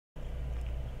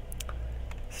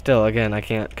Still, again, I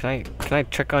can't. Can I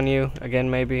check on you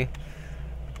again, maybe?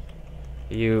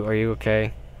 Are you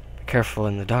okay? Be careful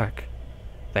in the dark.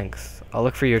 Thanks. I'll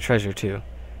look for your treasure, too.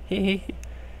 Hee.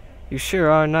 You sure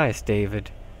are nice,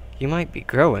 David. You might be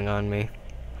growing on me.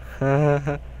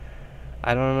 I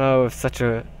don't know if such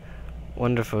a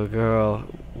wonderful girl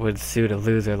would suit a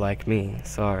loser like me.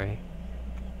 Sorry.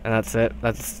 And that's it.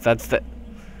 That's the...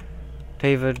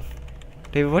 David,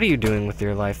 what are you doing with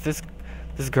your life? This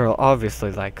girl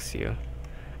obviously likes you.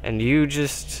 And you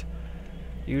just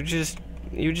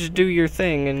do your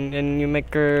thing and you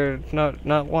make her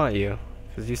not want you.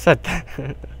 'Cause you said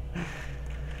that.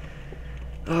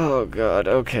 Oh god,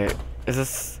 okay.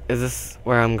 Is this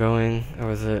where I'm going?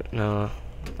 Or is it? No.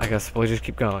 I guess we'll just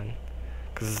keep going.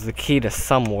 'Cause it's the key to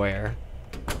somewhere.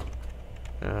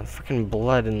 Freaking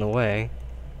blood in the way.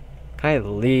 Can I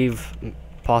leave?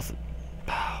 Oh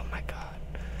my god.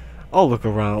 I'll look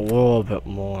around a little bit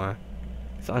more.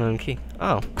 It's an unknown key.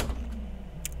 Oh.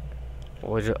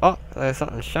 Oh, there's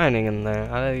something shining in there.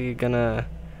 How are you gonna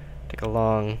take a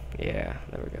long... Yeah,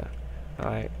 there we go.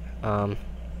 Alright,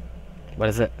 what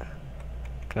is it?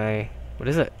 What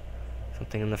is it?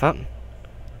 Something in the fountain.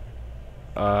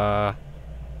 The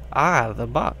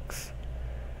box.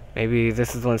 Maybe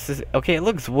this is the one... Okay, it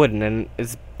looks wooden, and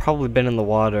it's probably been in the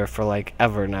water for, like,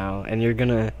 ever now. And you're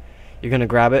gonna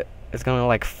grab it. It's gonna,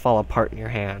 like, fall apart in your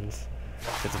hands.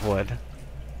 It's wood.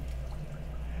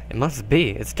 It must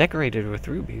be. It's decorated with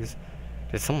rubies.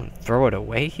 Did someone throw it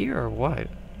away here, or what?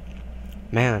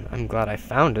 Man, I'm glad I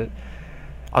found it.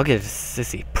 I'll get it to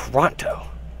Sissy pronto.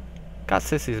 Got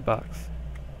Sissy's box.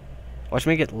 Watch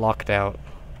me get locked out.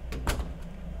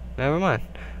 Never mind.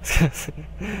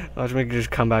 Watch me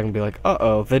just come back and be like,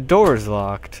 uh-oh, the door's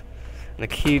locked. And the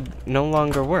key no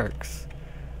longer works.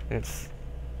 It's...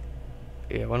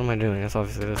 Yeah, what am I doing? It's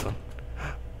obviously this one.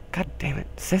 God damn it.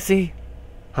 Sissy!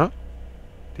 Huh?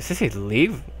 Did Sissy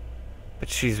leave? But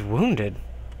she's wounded.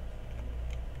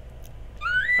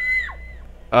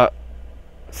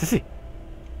 Sissy!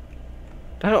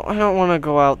 I don't want to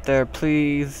go out there,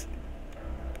 please.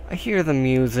 I hear the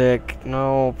music.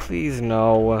 No, please,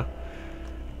 no.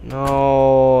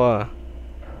 No.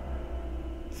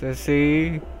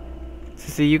 Sissy?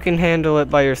 Sissy, you can handle it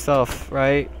by yourself,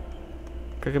 right?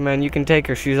 Crooked Man, you can take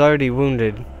her. She's already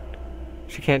wounded.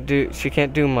 She can't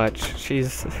do much.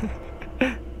 She's...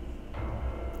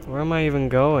 Where am I even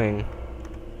going?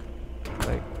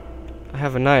 Like, I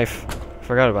have a knife.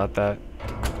 Forgot about that.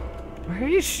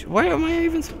 Where am I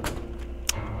even...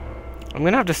 I'm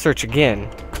gonna have to search again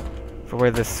for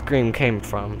where this scream came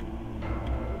from.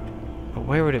 But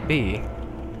where would it be?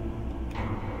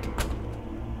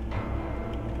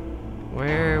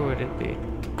 Where would it be?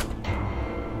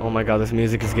 Oh my god, this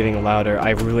music is getting louder. I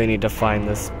really need to find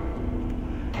this.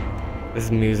 This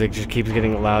music just keeps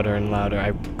getting louder and louder.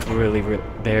 I really...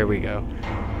 There we go.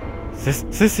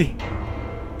 Sissy!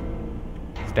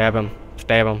 Stab him.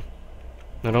 Stab him.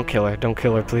 No, don't kill her. Don't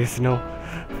kill her, please. No.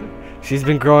 She's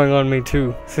been growing on me,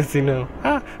 too. Sissy, no.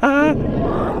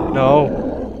 No.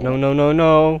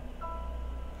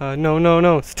 No.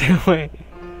 No. Stay away.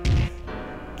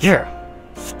 Yeah.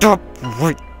 Stop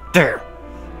right there.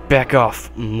 Back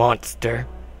off, monster.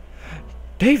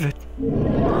 David.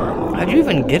 How'd you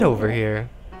even get over here?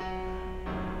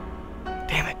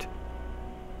 Damn it.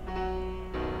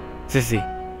 Sissy,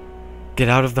 get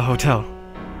out of the hotel.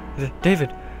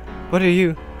 David, what are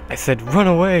you? I said run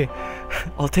away.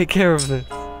 I'll take care of this.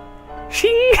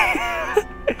 Shing!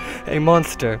 Hey,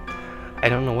 monster. I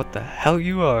don't know what the hell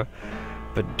you are,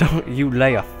 but don't you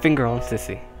lay a finger on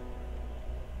Sissy.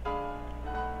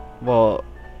 Well,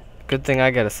 good thing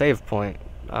I got a save point.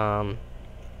 What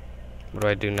do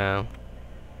I do now?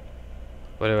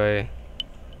 How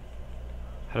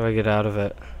do I get out of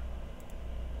it?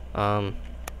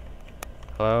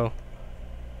 Hello?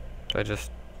 Do I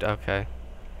just... Okay.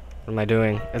 What am I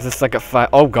doing? Is this like a fight?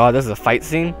 Oh god, this is a fight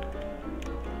scene?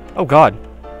 Oh god.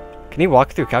 Can he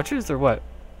walk through couches or what?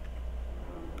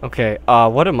 Okay,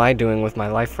 what am I doing with my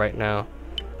life right now?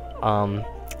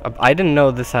 I didn't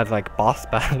know this had like boss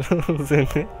battles in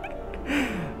it.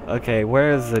 Okay,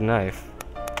 where is the knife?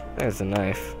 There's the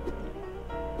knife.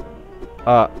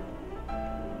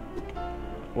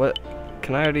 What?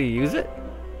 Can I already use it?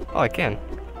 Oh, I can.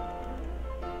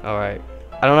 Alright.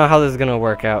 I don't know how this is gonna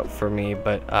work out for me,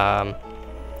 but,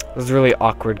 it was really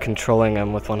awkward controlling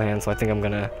him with one hand, so I think I'm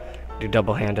gonna do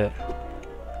double-handed.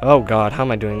 Oh god, how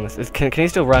am I doing this? Can he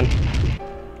still run?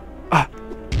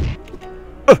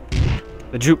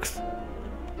 The jukes.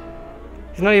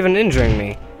 He's not even injuring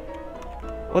me.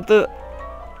 What the...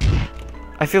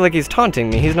 I feel like he's taunting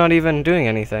me. He's not even doing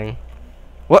anything.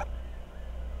 What?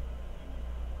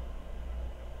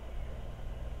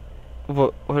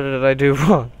 What did I do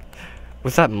wrong?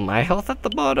 Was that my health at the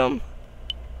bottom?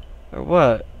 Or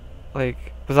what?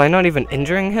 Like, was I not even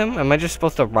injuring him? Am I just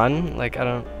supposed to run? Like, I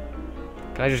don't...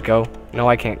 Can I just go? No,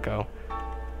 I can't go.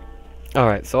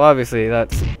 Alright, so obviously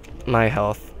that's my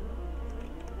health.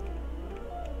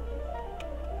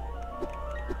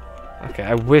 Okay,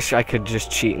 I wish I could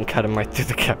just cheat and cut him right through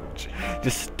the couch.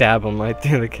 Just stab him right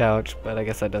through the couch, but I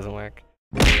guess that doesn't work.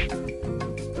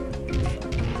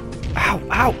 Ow,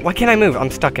 ow, why can't I move?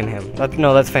 I'm stuck in him.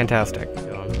 No, that's fantastic.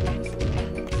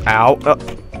 Ow.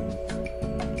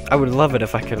 I would love it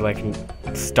if I could, like,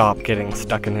 stop getting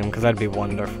stuck in him, because that'd be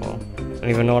wonderful. I don't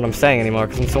even know what I'm saying anymore,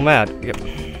 because I'm so mad. Yep.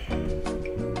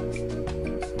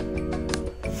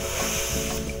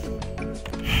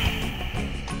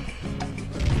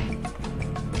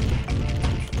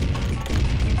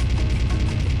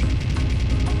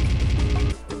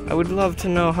 I would love to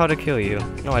know how to kill you.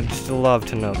 No, I'd just love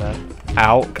to know that.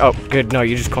 Ow. Oh, good. No,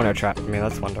 you just corner trapped me.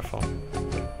 That's wonderful.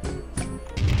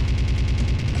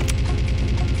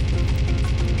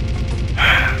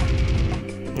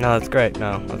 No, that's great.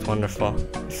 No, that's wonderful.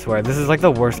 I swear, this is like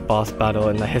the worst boss battle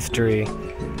in the history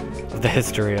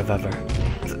of ever.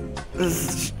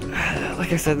 This is,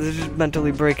 like I said, this is just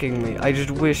mentally breaking me. I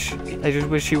just wish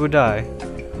he would die.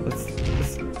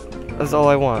 That's all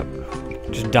I want.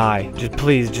 Just die. Just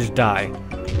please, just die.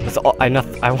 That's all. I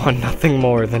want nothing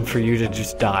more than for you to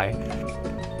just die.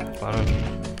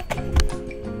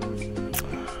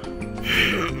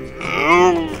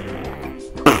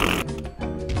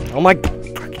 Oh my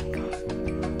fucking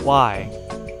god. Why?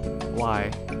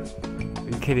 Why? Are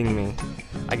you kidding me?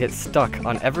 I get stuck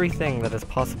on everything that is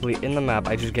possibly in the map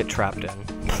I just get trapped in.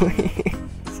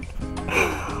 Please.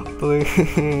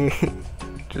 Please.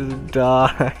 Just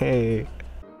die.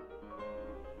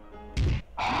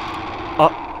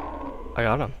 Oh, I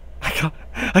got him.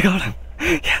 I got him.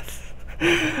 Yes.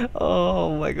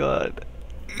 Oh my god.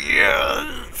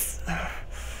 Yes.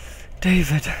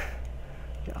 David.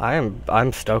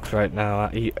 I'm stoked right now.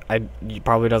 He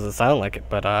probably doesn't sound like it,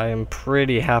 but I am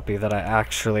pretty happy that I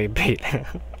actually beat him.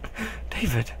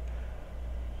 David.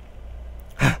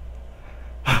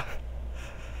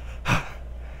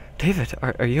 David,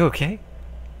 are you okay?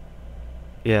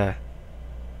 Yeah.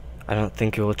 I don't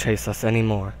think it will chase us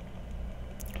anymore.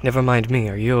 Never mind me,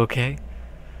 are you okay?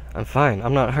 I'm fine,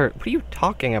 I'm not hurt. What are you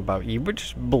talking about? You were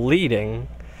just bleeding.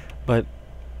 But...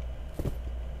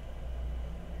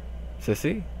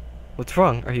 Sissy? What's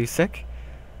wrong? Are you sick?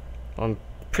 Well, I'm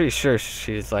pretty sure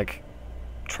she's, like,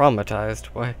 traumatized.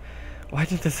 Why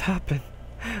did this happen?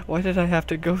 Why did I have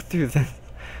to go through this?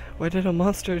 Why did a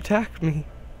monster attack me?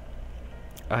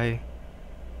 I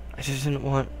just didn't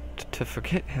want to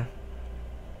forget him.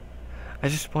 I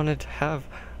just wanted to have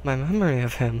my memory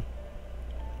of him.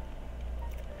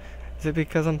 Is it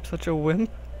because I'm such a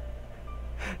wimp?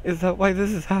 Is that why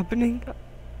this is happening?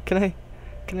 Can I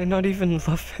not even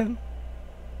love him?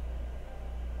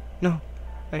 No,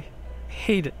 I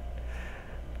hate it.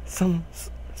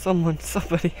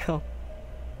 Somebody help.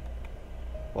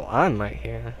 Well, I'm right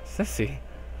here. Sissy,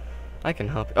 I can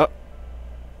help you. Oh!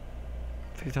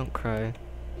 Please don't cry.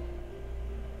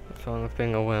 What's wrong with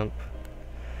being a wimp?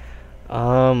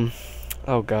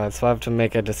 Oh god, so I have to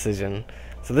make a decision.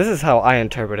 So this is how I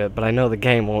interpret it, but I know the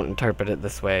game won't interpret it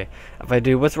this way. If I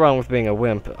do what's wrong with being a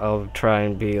wimp, I'll try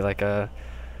and be like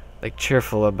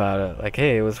cheerful about it. Like,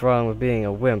 hey, what's wrong with being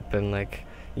a wimp? And like,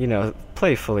 you know,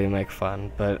 playfully make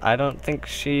fun. But I don't think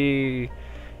she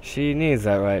needs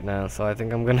that right now, so I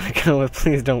think I'm gonna go with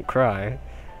please don't cry.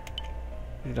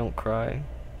 Please don't cry.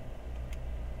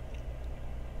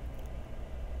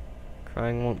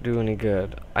 Crying won't do any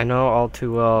good. I know all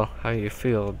too well how you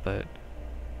feel, but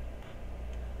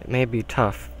it may be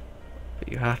tough,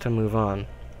 but you have to move on.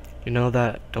 You know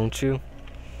that, don't you?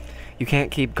 You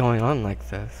can't keep going on like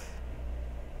this.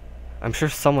 I'm sure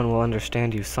someone will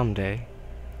understand you someday,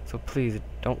 so please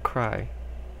don't cry.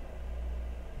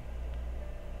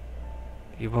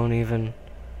 You won't even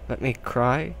let me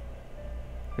cry?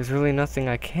 There's really nothing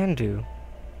I can do.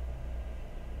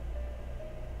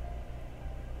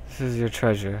 This is your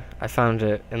treasure. I found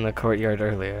it in the courtyard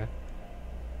earlier.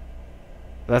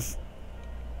 That's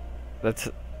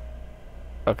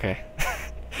okay.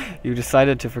 You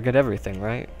decided to forget everything,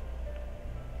 right?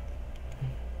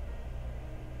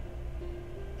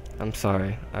 I'm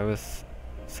sorry. I was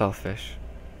selfish.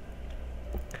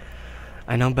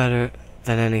 I know better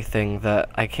than anything that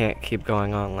I can't keep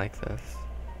going on like this.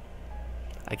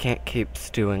 I can't keep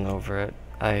stewing over it.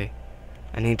 I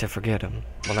need to forget him.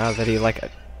 Well, now that he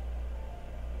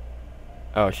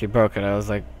Oh, she broke it. I was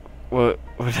like, what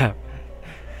happened?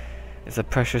 It's a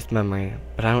precious memory,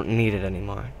 but I don't need it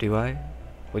anymore, do I?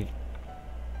 Well,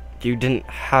 you didn't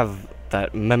have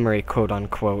that memory,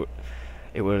 quote-unquote.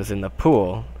 It was in the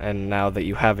pool, and now that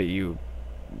you have it, you,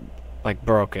 like,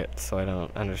 broke it, so I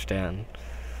don't understand.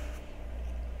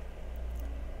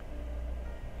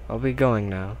 I'll be going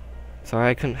now. Sorry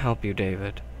I couldn't help you,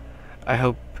 David. I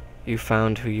hope you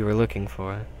found who you were looking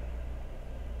for.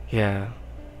 Yeah.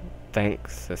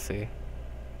 Thanks, Sissy.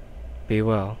 Be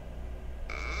well.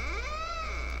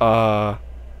 The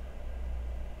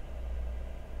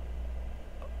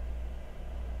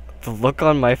look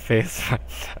on my face right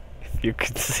now, if you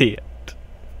could see it.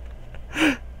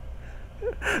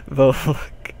 The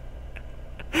look.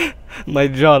 My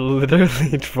jaw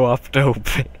literally dropped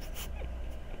open.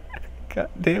 God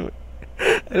damn it.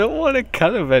 I don't want to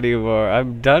cut him anymore.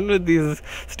 I'm done with these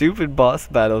stupid boss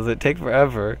battles that take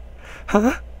forever.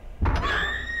 Huh?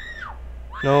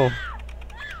 No.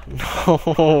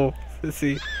 No.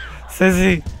 Sissy.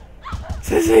 Sissy.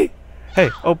 Sissy. Hey,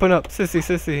 open up.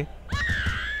 Sissy.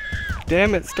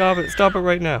 Damn it. Stop it. Stop it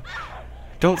right now.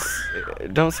 Don't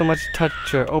so much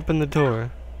touch her. Open the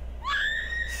door.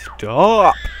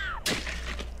 Stop.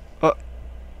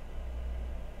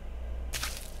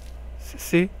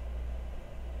 Sissy.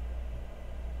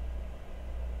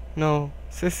 No.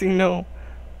 Sissy, no.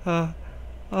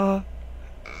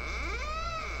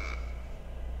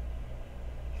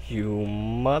 You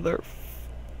mother...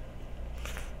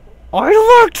 I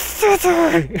looked,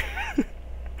 Sissy!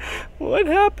 What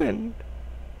happened?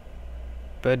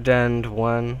 Bedend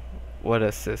 1. What a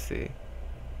sissy.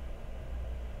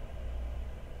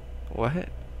 What?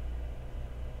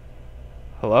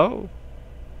 Hello?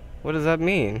 What does that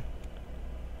mean?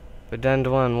 Bedend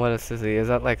 1. What a sissy. Is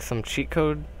that like some cheat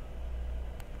code?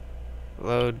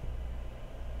 Load.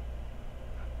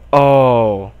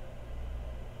 Oh.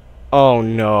 Oh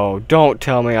no, don't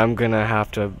tell me I'm gonna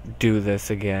have to do this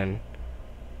again.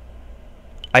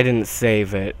 I didn't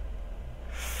save it.